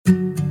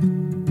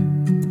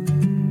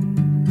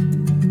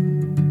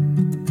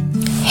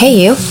Hey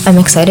you, I'm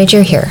excited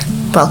you're here.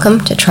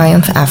 Welcome to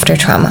Triumph After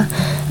Trauma.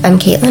 I'm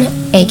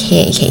Caitlin,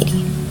 aka Katie,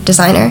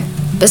 designer,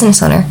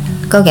 business owner,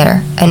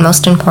 go-getter, and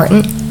most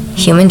important,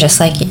 human just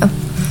like you.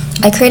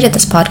 I created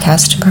this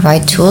podcast to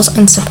provide tools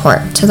and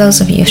support to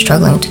those of you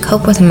struggling to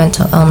cope with a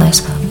mental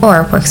illness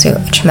or work through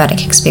a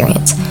traumatic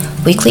experience.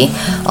 Weekly,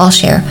 I'll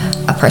share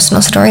a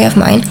personal story of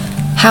mine,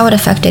 how it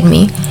affected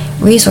me,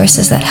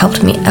 resources that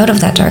helped me out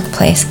of that dark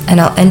place, and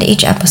I'll end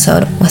each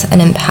episode with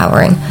an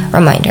empowering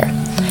reminder.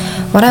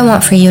 What I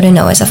want for you to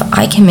know is if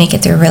I can make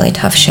it through really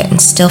tough shit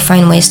and still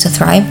find ways to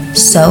thrive,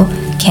 so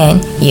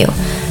can you.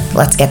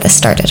 Let's get this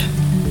started.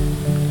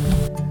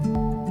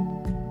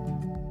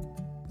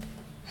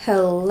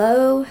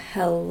 Hello,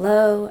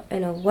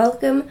 and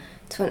welcome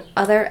to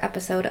another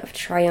episode of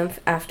Triumph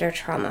After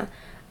Trauma.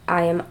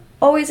 I am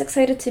always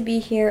excited to be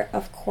here,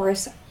 of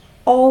course,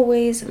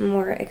 always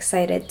more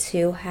excited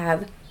to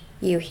have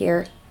you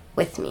here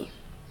with me.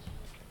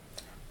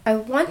 I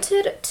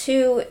wanted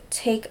to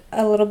take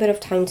a little bit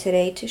of time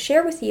today to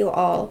share with you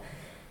all,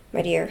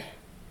 my dear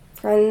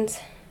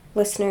friends,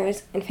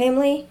 listeners, and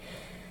family,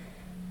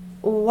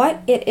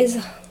 what it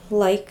is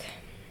like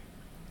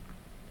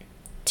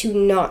to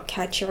not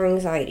catch your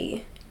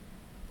anxiety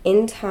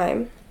in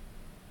time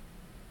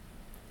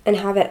and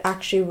have it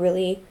actually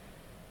really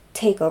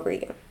take over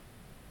you.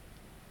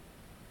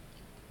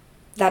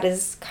 That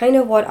is kind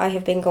of what I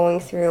have been going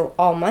through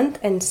all month,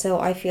 and so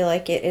I feel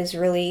like it is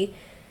really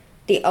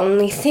the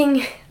only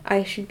thing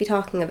I should be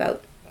talking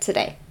about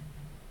today.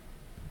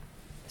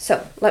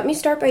 So, let me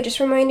start by just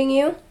reminding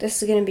you,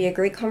 this is going to be a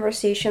great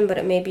conversation, but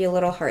it may be a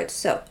little hard.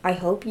 So, I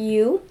hope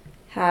you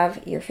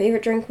have your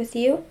favorite drink with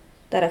you,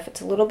 that if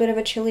it's a little bit of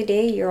a chilly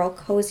day, you're all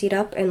cozied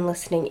up and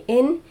listening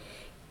in.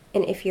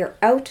 And if you're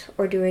out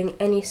or doing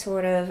any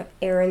sort of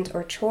errands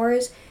or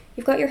chores,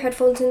 you've got your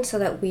headphones in so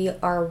that we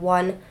are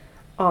one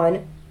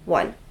on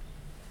one.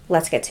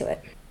 Let's get to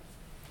it.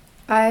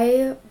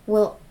 I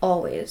will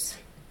always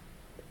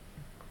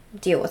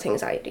deal with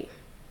anxiety.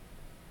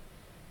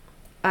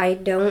 I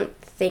don't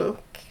think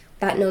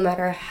that no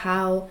matter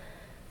how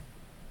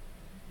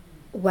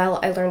well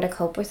I learn to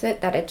cope with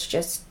it, that it's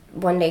just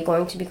one day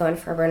going to be gone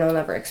forever and I'll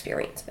never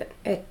experience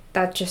it.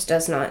 That just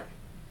does not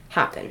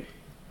happen.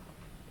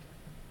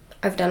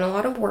 I've done a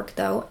lot of work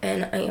though,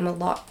 and I am a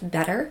lot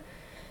better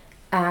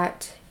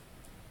at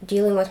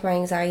dealing with my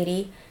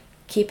anxiety,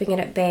 keeping it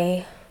at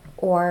bay,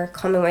 or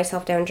calming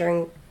myself down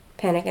during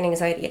panic and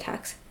anxiety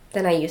attacks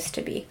than I used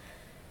to be.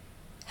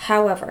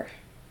 However,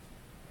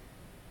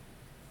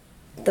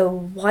 the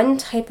one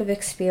type of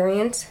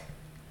experience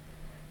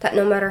that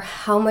no matter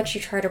how much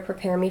you try to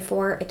prepare me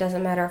for, it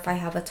doesn't matter if I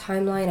have a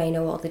timeline, I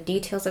know all the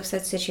details of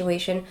said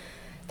situation,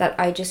 that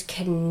I just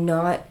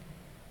cannot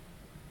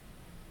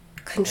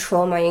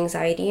control my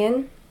anxiety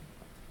in,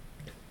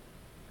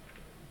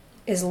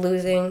 is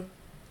losing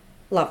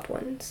loved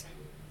ones.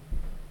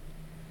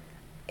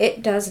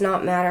 It does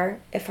not matter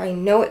if I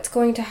know it's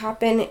going to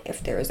happen,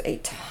 if there's a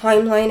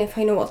timeline, if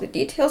I know all the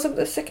details of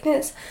the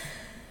sickness.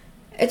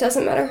 It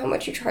doesn't matter how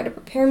much you try to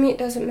prepare me. It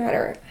doesn't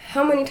matter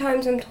how many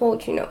times I'm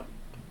told,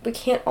 we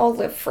can't all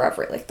live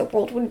forever. Like, the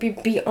world would be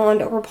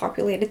beyond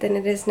overpopulated than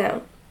it is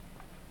now.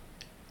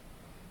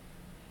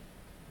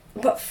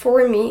 But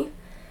for me,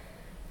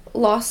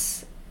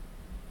 loss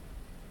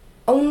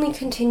only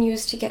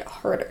continues to get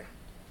harder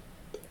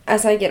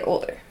as I get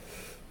older.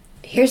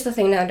 Here's the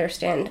thing to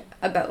understand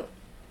about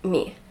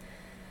me.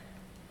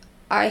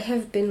 I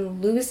have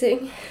been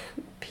losing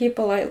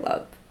people I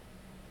love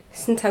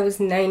since I was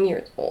 9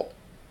 years old.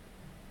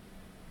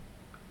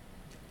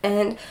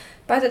 And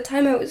by the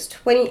time I was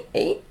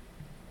 28,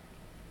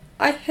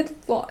 I had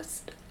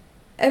lost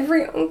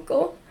every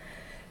uncle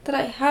that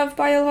I have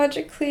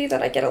biologically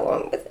that I get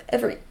along with,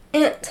 every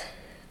aunt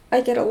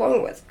I get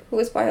along with who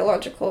is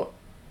biological,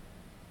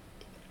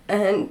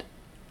 and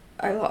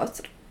I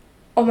lost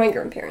all my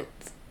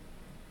grandparents.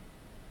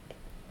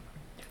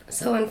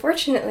 So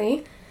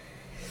unfortunately,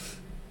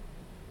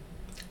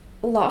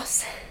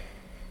 loss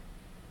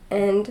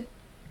and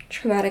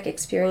traumatic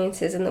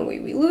experiences and the way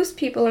we lose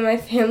people in my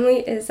family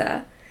is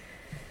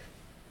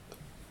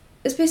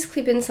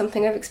basically been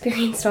something I've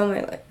experienced all my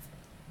life.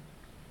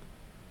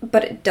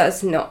 But it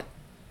does not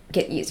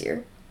get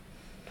easier.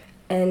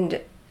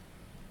 And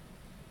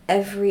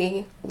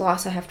every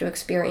loss I have to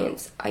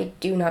experience, I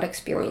do not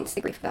experience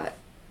the grief of that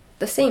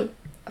the same,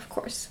 of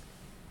course.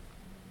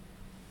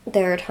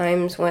 There are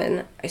times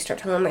when I start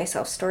telling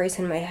myself stories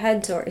in my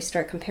head, or I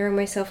start comparing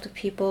myself to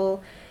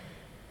people,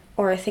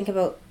 or I think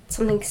about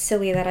something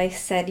silly that I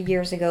said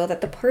years ago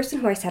that the person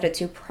who I said it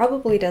to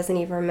probably doesn't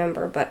even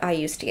remember, but I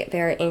used to get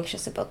very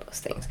anxious about those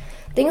things.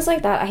 Things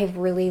like that I have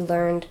really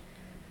learned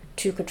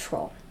to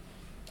control.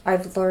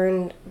 I've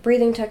learned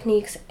breathing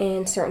techniques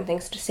and certain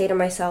things to say to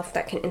myself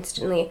that can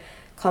instantly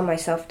calm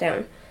myself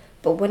down.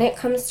 But when it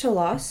comes to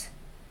loss,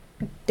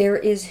 there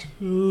is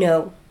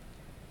no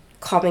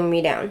calming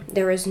me down.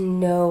 There is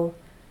no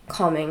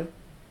calming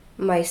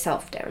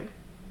myself down.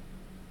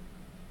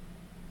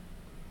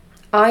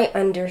 I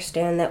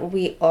understand that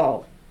we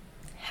all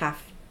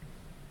have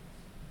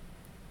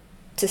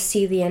to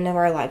see the end of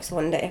our lives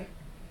one day.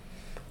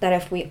 That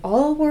if we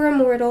all were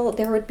immortal,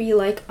 there would be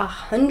like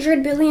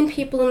 100 billion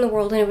people in the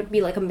world, and it would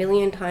be like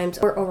 1,000,000 times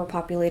more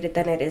overpopulated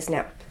than it is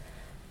now.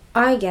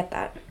 I get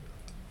that.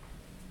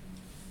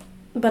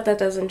 But that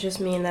doesn't just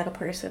mean that a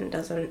person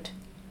doesn't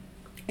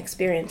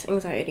experience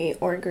anxiety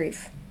or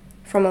grief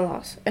from a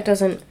loss. It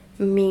doesn't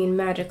mean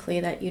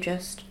magically that you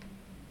just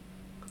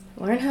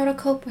learn how to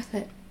cope with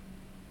it.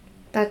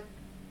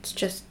 That's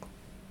just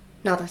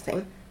not a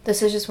thing.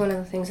 This is just one of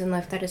the things in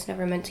life that is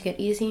never meant to get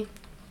easy.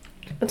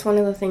 It's one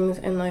of the things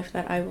in life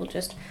that I will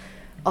just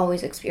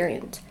always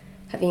experience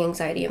having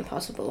anxiety and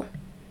possible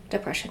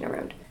depression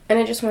around. And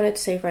I just wanted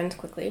to say, friends,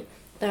 quickly,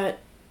 that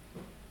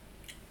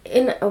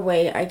in a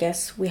way, I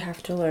guess we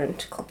have to learn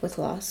to cope with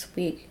loss.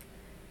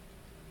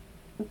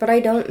 But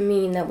I don't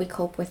mean that we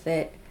cope with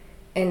it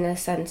in the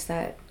sense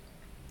that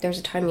there's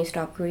a time you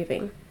stop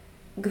grieving.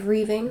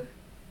 Grieving,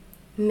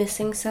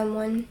 missing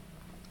someone,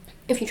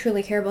 if you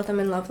truly care about them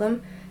and love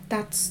them,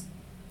 that's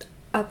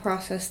a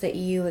process that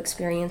you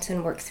experience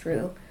and work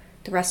through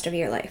the rest of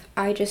your life.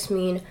 I just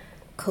mean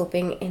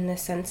coping in the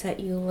sense that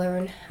you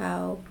learn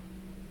how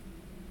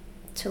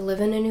to live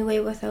in a new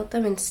way without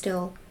them and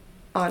still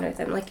honor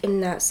them. Like,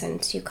 in that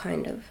sense, you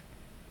kind of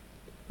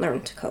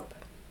learn to cope.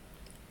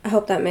 I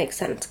hope that makes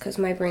sense, because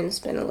my brain's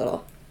been a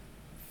little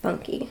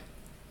funky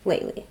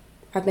lately.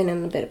 I've been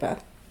in a bit of a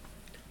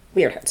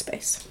weird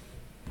headspace.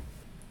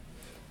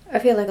 I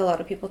feel like a lot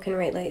of people can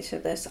relate to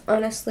this.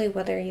 Honestly,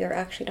 whether you're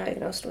actually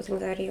diagnosed with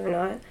anxiety or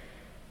not,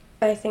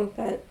 I think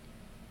that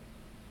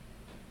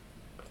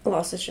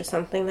loss is just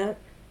something that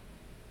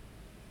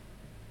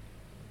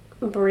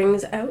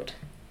brings out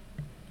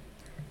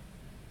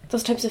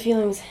those types of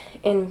feelings.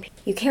 And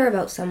you care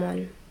about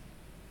someone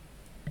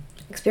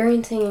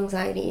experiencing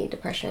anxiety,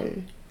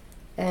 depression,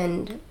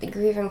 and the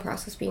grieving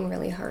process being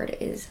really hard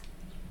is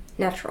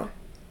natural.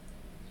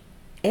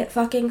 It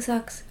fucking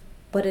sucks,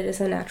 but it is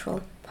a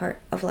natural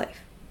part of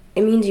life.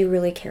 It means you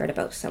really cared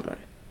about someone,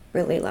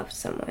 really loved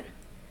someone.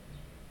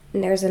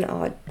 And there's an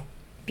odd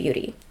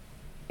beauty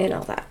in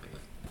all that.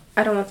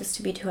 I don't want this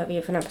to be too heavy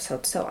of an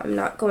episode, so I'm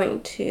not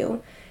going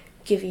to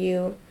give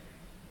you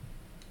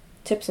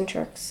tips and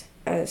tricks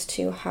as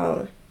to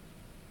how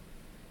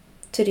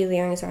to deal with the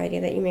anxiety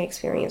that you may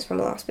experience from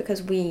a loss,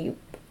 because we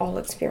all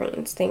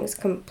experience things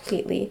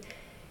completely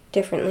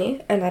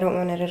differently, and I don't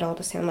want it at all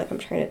to sound like I'm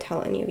trying to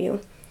tell any of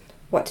you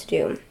what to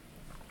do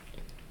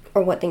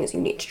or what things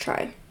you need to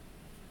try.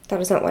 That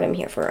is not what I'm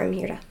here for. I'm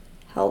here to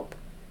help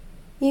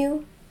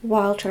you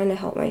while trying to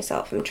help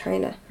myself. I'm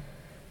trying to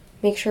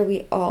make sure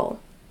we all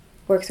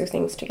work through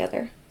things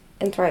together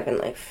and thrive in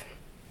life.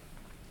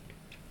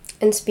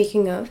 And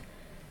speaking of,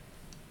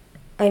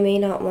 I may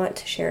not want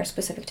to share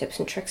specific tips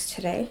and tricks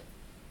today,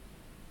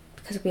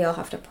 because we all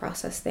have to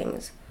process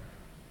things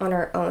on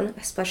our own,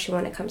 especially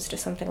when it comes to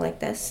something like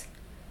this.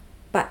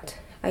 But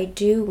I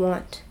do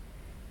want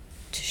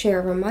to share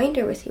a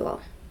reminder with you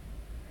all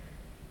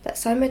that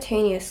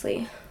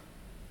simultaneously,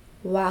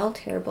 while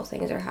terrible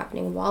things are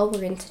happening, while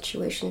we're in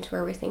situations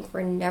where we think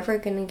we're never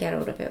going to get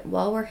out of it,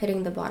 while we're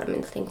hitting the bottom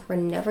and think we're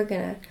never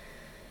going to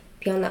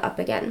be on the up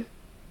again,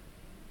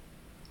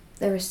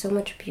 there is so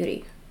much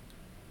beauty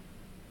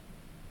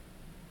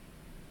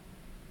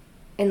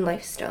in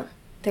life still.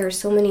 There are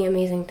so many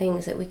amazing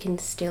things that we can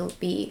still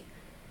be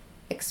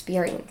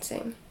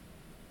experiencing.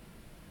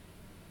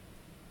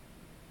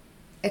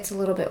 It's a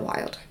little bit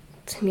wild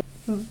to me,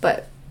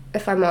 but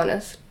if I'm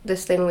honest,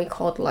 this thing we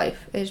called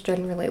life is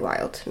generally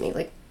wild to me.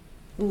 Like,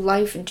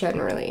 life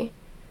generally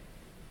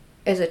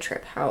is a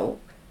trip. How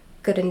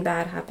good and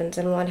bad happens,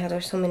 and one, how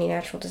there's so many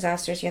natural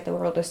disasters, yet the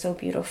world is so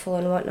beautiful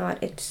and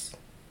whatnot. It's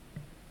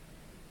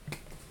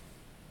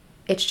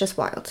just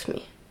wild to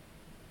me.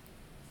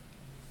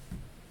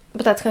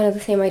 But that's kind of the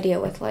same idea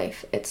with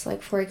life. It's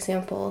like, for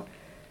example,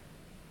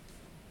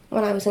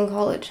 when I was in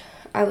college,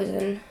 I was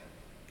in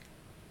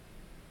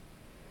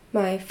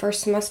my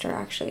first semester,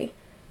 actually,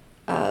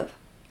 of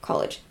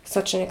college.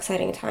 Such an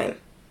exciting time.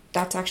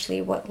 That's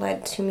actually what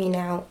led to me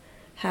now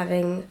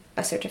having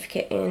a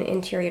certificate in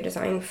interior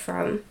design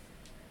from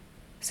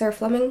Sarah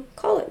Fleming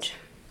College.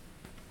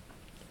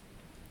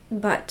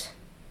 But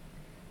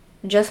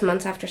just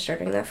months after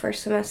starting that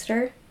first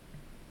semester,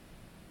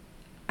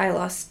 I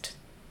lost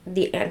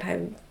the aunt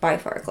I'm by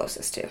far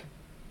closest to.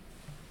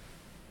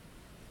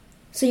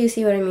 So you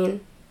see what I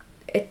mean?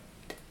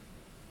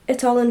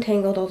 It's all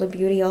entangled, all the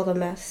beauty, all the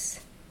mess,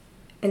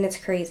 and it's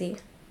crazy.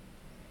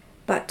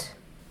 But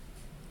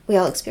we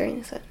all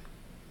experience it.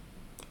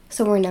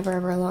 So we're never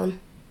ever alone.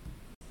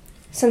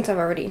 Since I've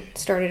already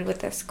started with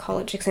this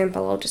college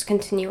example, I'll just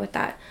continue with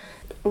that.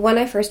 When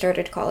I first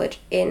started college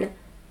in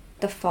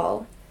the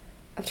fall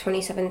of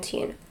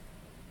 2017,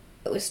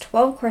 it was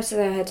 12 courses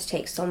I had to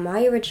take. So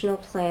my original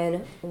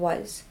plan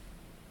was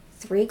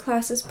 3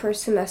 classes per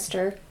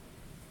semester.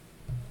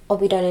 I'll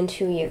be done in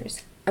 2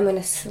 years. I'm going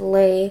to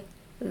slay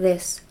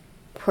this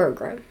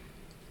program.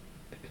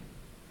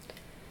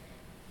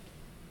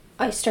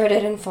 I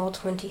started in fall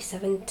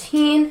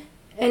 2017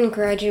 and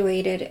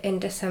graduated in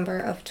December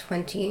of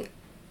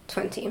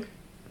 2020.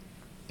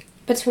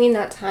 Between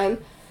that time,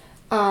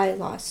 I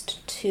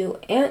lost 2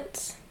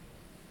 aunts,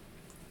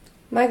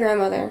 my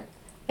grandmother,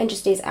 and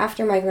just days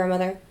after my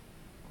grandmother,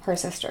 her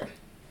sister.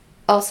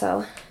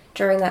 Also,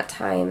 during that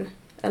time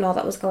and all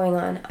that was going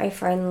on, I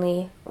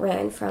finally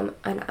ran from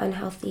an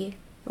unhealthy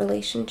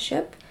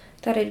relationship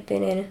that I'd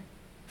been in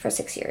for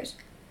 6 years.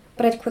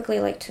 But I'd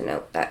quickly like to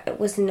note that it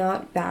was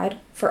not bad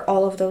for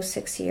all of those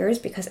 6 years,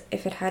 because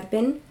if it had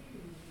been,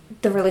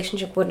 the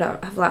relationship would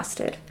not have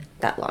lasted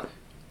that long.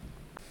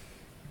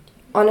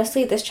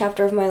 Honestly, this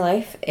chapter of my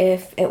life,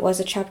 if it was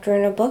a chapter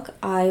in a book,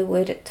 I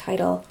would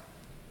title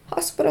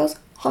Hospitals,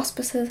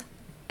 Hospices,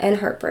 and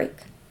Heartbreak.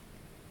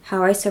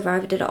 How I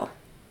survived it all.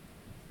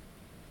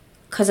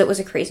 Because it was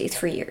a crazy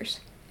 3 years.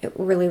 It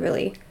really,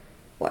 really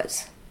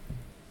was.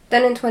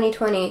 Then in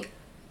 2020,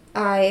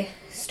 I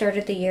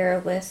started the year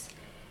with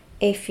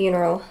a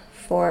funeral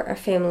for a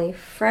family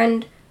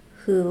friend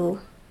who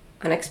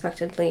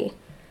unexpectedly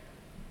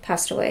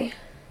passed away.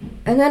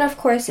 And then, of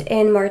course,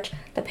 in March,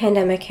 the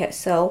pandemic hit,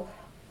 so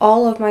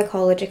all of my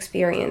college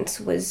experience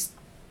was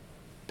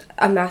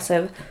a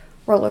massive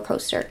roller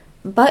coaster.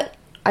 But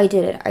I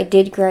did it. I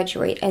did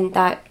graduate, and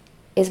that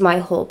is my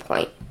whole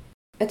point.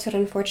 It's an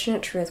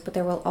unfortunate truth, but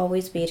there will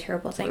always be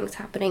terrible things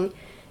happening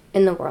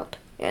in the world.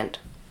 And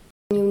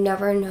you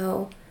never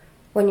know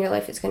when your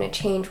life is going to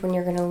change, when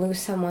you're going to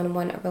lose someone,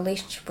 when a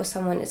relationship with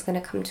someone is going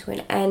to come to an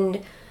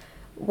end,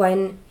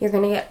 when you're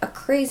going to get a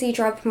crazy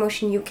job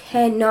promotion you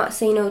cannot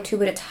say no to,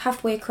 but it's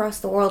halfway across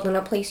the world in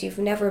a place you've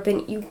never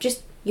been.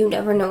 You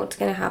never know what's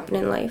going to happen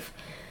in life.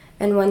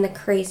 And when the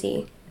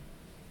crazy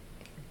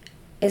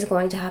is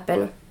going to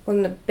happen,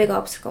 when the big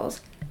obstacles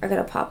are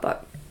going to pop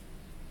up.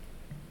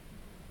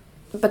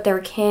 But there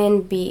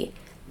can be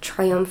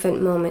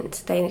triumphant moments.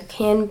 There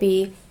can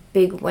be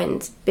big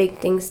wins, big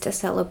things to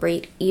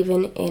celebrate,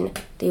 even in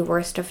the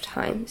worst of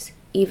times,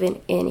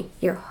 even in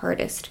your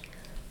hardest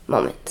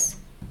moments.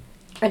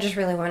 I just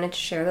really wanted to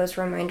share those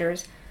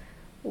reminders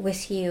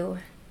with you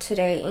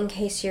today, in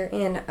case you're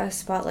in a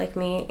spot like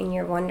me and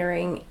you're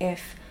wondering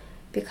if,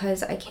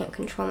 because I can't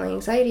control my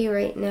anxiety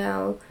right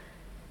now,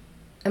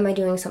 am I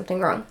doing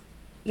something wrong?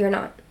 You're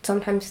not.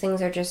 Sometimes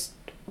things are just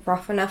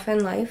rough enough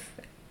in life,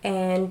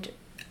 and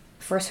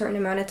for a certain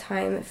amount of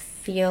time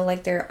feel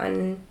like they're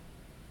unable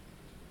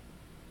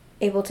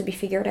to be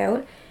figured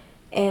out,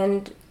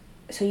 and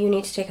so you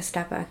need to take a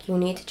step back. You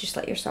need to just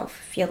let yourself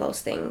feel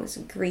those things,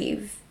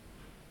 grieve,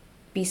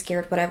 be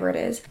scared, whatever it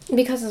is.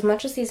 Because as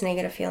much as these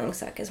negative feelings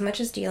suck, as much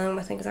as dealing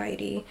with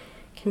anxiety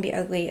can be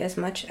ugly, as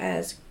much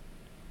as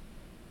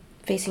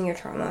facing your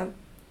trauma,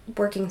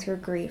 working through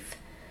grief,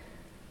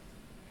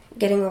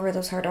 getting over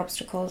those hard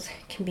obstacles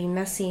can be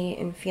messy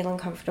and feel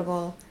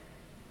uncomfortable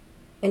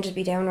and just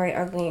be downright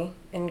ugly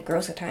and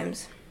gross at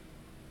times.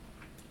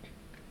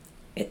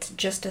 It's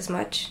just as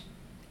much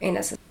an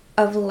essence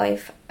of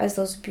life as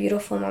those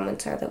beautiful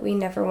moments are that we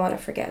never want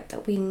to forget,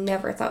 that we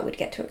never thought we'd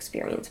get to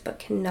experience, but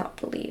cannot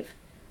believe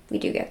we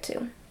do get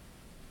to.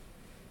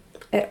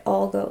 It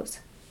all goes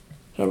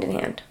hand in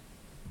hand.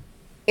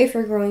 If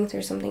you're going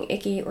through something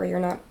icky or you're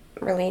not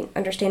really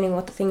understanding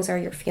what the things are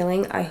you're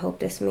feeling, I hope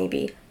this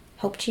maybe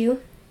helped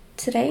you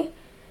today.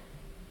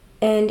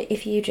 And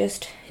if you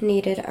just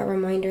needed a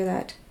reminder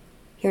that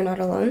you're not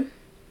alone,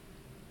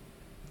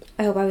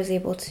 I hope I was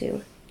able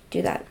to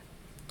do that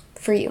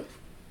for you.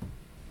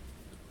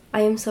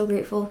 I am so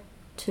grateful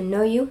to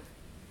know you,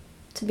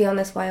 to be on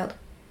this wild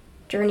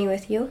journey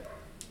with you,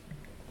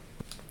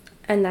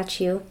 and that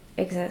you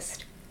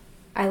exist.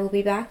 I will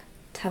be back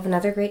to have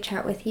another great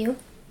chat with you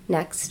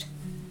next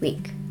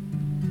week.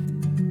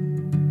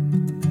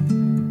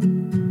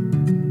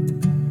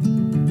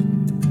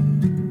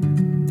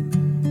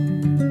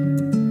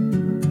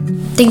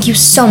 Thank you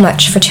so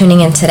much for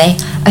tuning in today.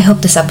 I hope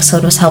this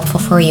episode was helpful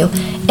for you.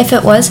 If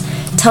it was,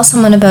 tell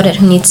someone about it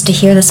who needs to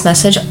hear this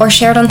message, or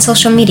share it on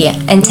social media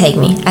and tag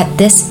me at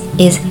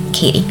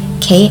ThisIsKaitey,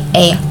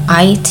 Kaitey,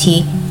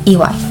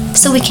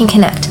 so we can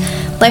connect.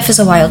 Life is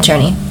a wild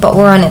journey, but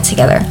we're on it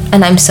together,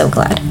 and I'm so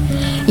glad.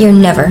 You're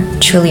never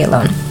truly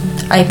alone.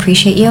 I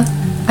appreciate you,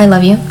 I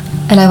love you,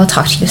 and I will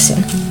talk to you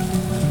soon.